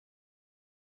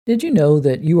Did you know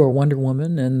that you are Wonder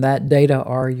Woman and that data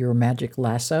are your magic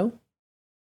lasso?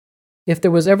 If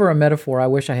there was ever a metaphor I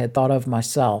wish I had thought of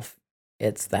myself,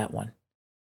 it's that one.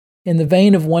 In the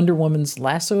vein of Wonder Woman's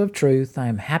lasso of truth, I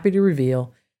am happy to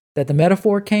reveal that the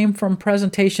metaphor came from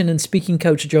presentation and speaking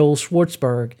coach Joel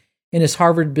Schwartzberg in his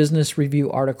Harvard Business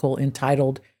Review article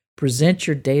entitled Present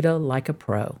Your Data Like a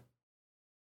Pro.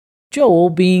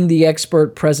 Joel, being the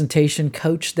expert presentation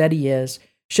coach that he is,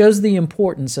 shows the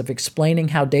importance of explaining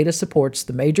how data supports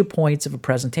the major points of a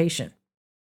presentation.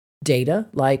 Data,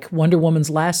 like Wonder Woman's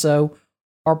lasso,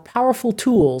 are powerful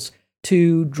tools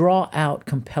to draw out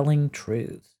compelling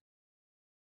truths.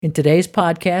 In today's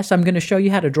podcast, I'm going to show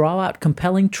you how to draw out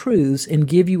compelling truths and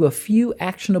give you a few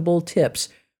actionable tips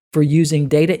for using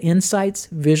data insights,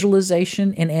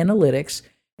 visualization, and analytics,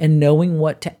 and knowing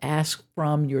what to ask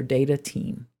from your data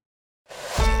team.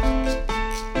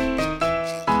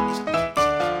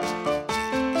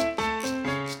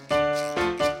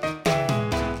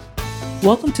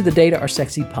 Welcome to the Data Are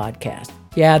Sexy podcast.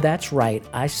 Yeah, that's right.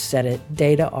 I said it.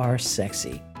 Data are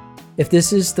sexy. If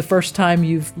this is the first time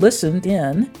you've listened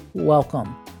in,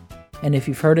 welcome. And if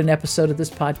you've heard an episode of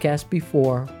this podcast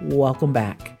before, welcome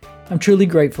back. I'm truly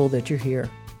grateful that you're here.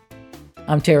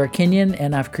 I'm Tara Kenyon,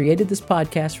 and I've created this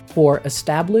podcast for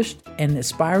established and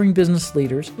aspiring business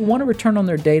leaders who want to return on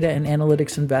their data and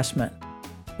analytics investment.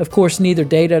 Of course, neither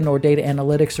data nor data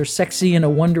analytics are sexy in a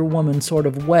Wonder Woman sort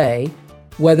of way,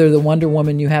 whether the Wonder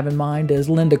Woman you have in mind is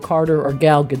Linda Carter or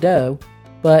Gal Gadot,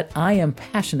 but I am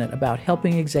passionate about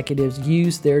helping executives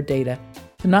use their data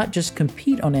to not just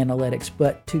compete on analytics,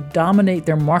 but to dominate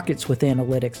their markets with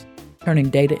analytics, turning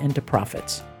data into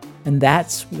profits. And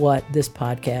that's what this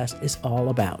podcast is all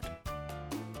about.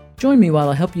 Join me while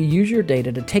I help you use your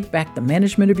data to take back the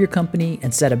management of your company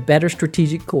and set a better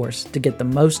strategic course to get the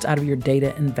most out of your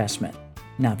data investment.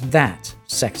 Now that's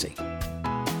sexy.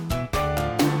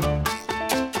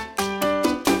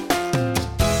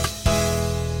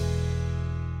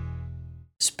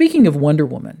 Speaking of Wonder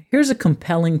Woman, here's a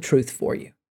compelling truth for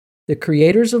you. The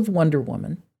creators of Wonder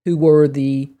Woman, who were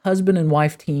the husband and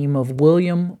wife team of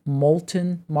William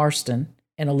Moulton Marston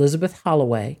and Elizabeth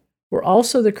Holloway, were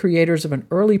also the creators of an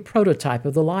early prototype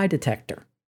of the lie detector.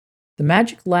 The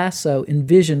magic lasso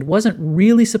envisioned wasn't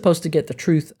really supposed to get the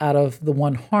truth out of the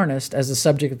one harnessed as the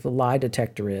subject of the lie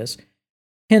detector is,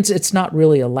 hence it's not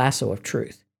really a lasso of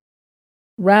truth.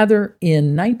 Rather,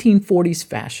 in 1940s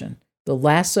fashion, the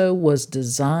lasso was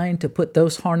designed to put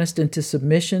those harnessed into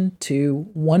submission to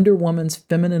Wonder Woman's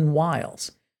feminine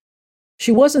wiles.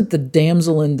 She wasn't the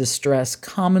damsel in distress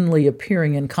commonly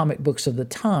appearing in comic books of the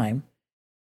time,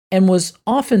 and was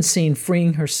often seen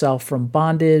freeing herself from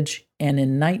bondage, and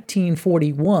in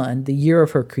 1941, the year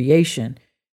of her creation,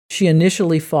 she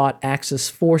initially fought Axis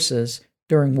forces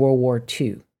during World War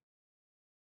II.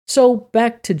 So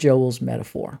back to Joel's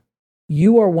metaphor.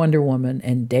 You are Wonder Woman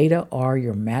and data are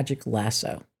your magic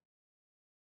lasso.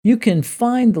 You can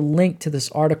find the link to this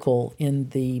article in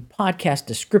the podcast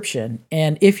description,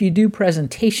 and if you do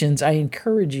presentations, I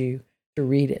encourage you to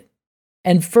read it.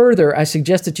 And further, I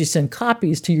suggest that you send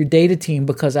copies to your data team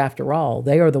because, after all,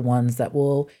 they are the ones that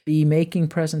will be making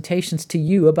presentations to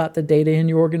you about the data in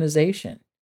your organization.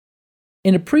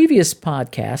 In a previous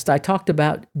podcast, I talked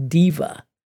about DIVA.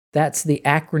 That's the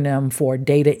acronym for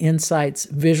Data Insights,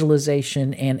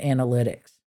 Visualization, and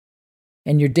Analytics.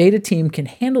 And your data team can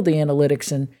handle the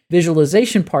analytics and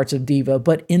visualization parts of DIVA,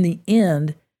 but in the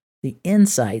end, the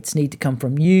insights need to come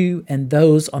from you and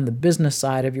those on the business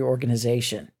side of your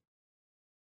organization.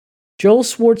 Joel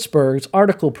Schwartzberg's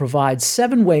article provides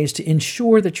 7 ways to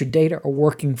ensure that your data are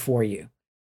working for you.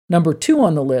 Number 2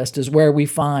 on the list is where we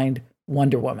find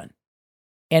Wonder Woman.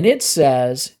 And it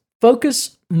says,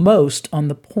 focus most on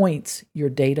the points your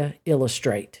data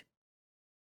illustrate.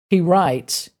 He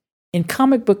writes, in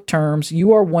comic book terms,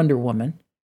 you are Wonder Woman,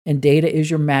 and data is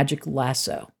your magic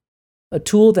lasso, a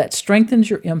tool that strengthens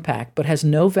your impact but has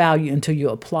no value until you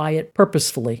apply it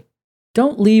purposefully.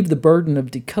 Don't leave the burden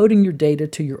of decoding your data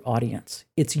to your audience.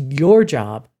 It's your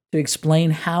job to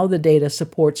explain how the data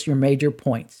supports your major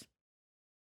points.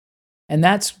 And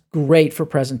that's great for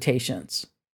presentations.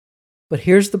 But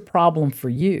here's the problem for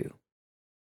you.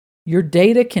 Your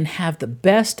data can have the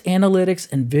best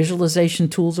analytics and visualization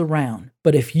tools around,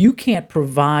 but if you can't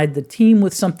provide the team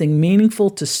with something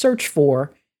meaningful to search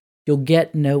for, you'll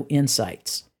get no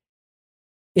insights.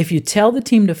 If you tell the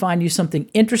team to find you something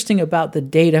interesting about the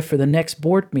data for the next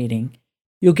board meeting,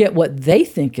 you'll get what they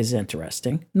think is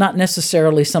interesting, not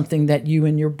necessarily something that you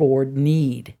and your board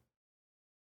need.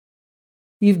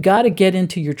 You've got to get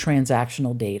into your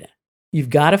transactional data. You've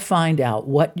got to find out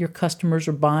what your customers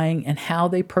are buying and how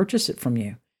they purchase it from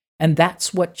you. And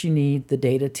that's what you need the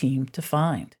data team to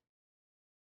find.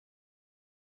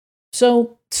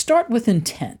 So start with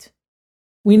intent.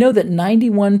 We know that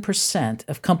 91%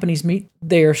 of companies meet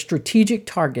their strategic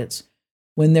targets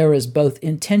when there is both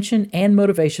intention and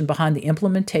motivation behind the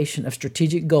implementation of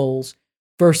strategic goals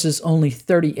versus only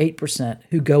 38%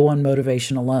 who go on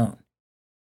motivation alone.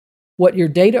 What your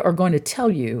data are going to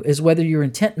tell you is whether your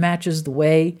intent matches the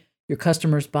way your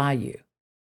customers buy you.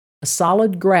 A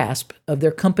solid grasp of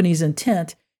their company's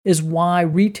intent is why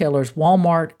retailers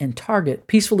Walmart and Target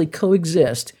peacefully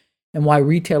coexist and why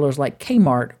retailers like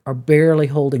Kmart are barely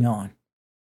holding on.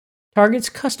 Target's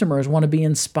customers want to be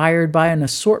inspired by an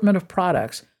assortment of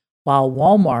products, while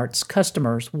Walmart's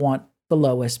customers want the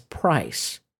lowest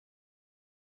price.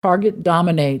 Target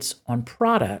dominates on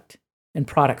product and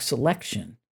product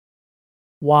selection,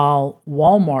 while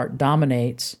Walmart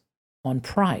dominates on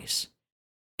price.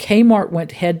 Kmart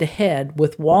went head-to-head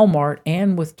with Walmart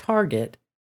and with Target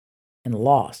and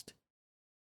lost.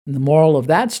 And the moral of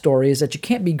that story is that you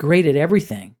can't be great at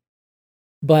everything,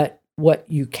 but what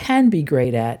you can be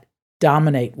great at,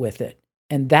 dominate with it.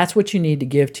 And that's what you need to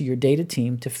give to your data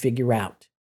team to figure out.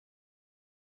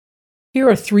 Here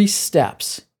are 3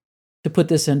 steps to put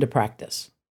this into practice.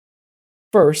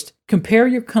 First, compare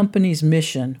your company's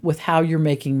mission with how you're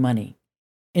making money.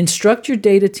 Instruct your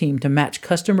data team to match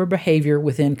customer behavior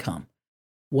with income.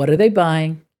 What are they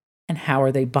buying and how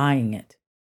are they buying it?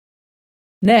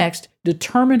 Next,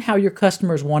 determine how your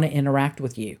customers want to interact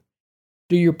with you.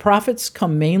 Do your profits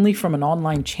come mainly from an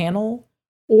online channel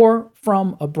or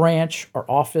from a branch or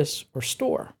office or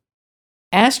store?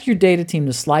 Ask your data team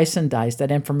to slice and dice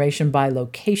that information by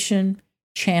location,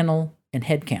 channel, and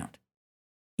headcount.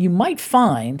 You might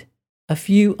find a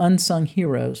few unsung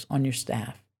heroes on your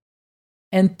staff.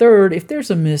 And third, if there's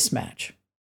a mismatch,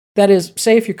 that is,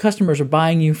 say if your customers are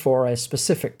buying you for a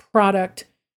specific product,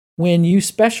 when you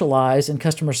specialize in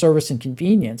customer service and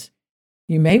convenience,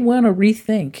 you may want to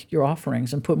rethink your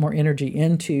offerings and put more energy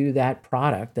into that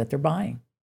product that they're buying.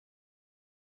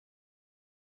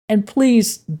 And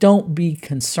please don't be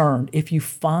concerned if you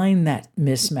find that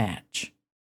mismatch.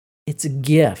 It's a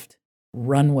gift.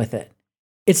 Run with it.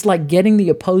 It's like getting the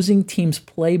opposing team's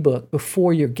playbook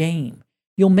before your game.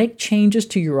 You'll make changes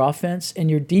to your offense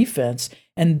and your defense,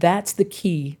 and that's the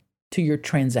key to your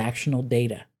transactional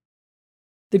data.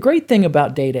 The great thing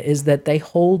about data is that they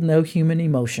hold no human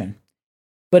emotion.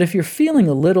 But if you're feeling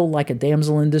a little like a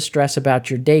damsel in distress about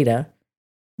your data,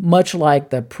 much like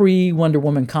the pre-Wonder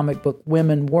Woman comic book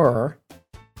women were,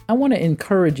 I want to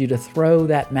encourage you to throw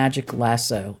that magic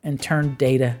lasso and turn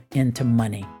data into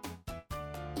money.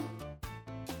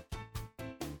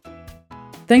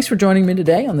 Thanks for joining me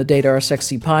today on the Data Are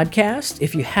Sexy podcast.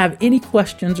 If you have any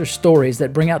questions or stories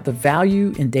that bring out the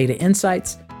value in data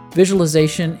insights,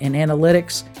 visualization, and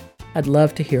analytics, I'd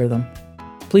love to hear them.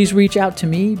 Please reach out to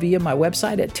me via my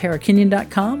website at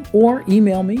tarakenyon.com or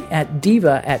email me at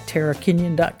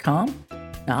diva@tarakenyon.com.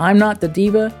 Now, I'm not the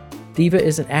diva. DIVA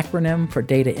is an acronym for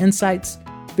Data Insights,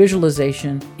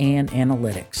 Visualization, and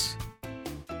Analytics.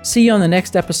 See you on the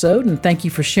next episode, and thank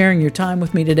you for sharing your time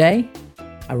with me today.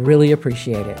 I really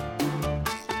appreciate it.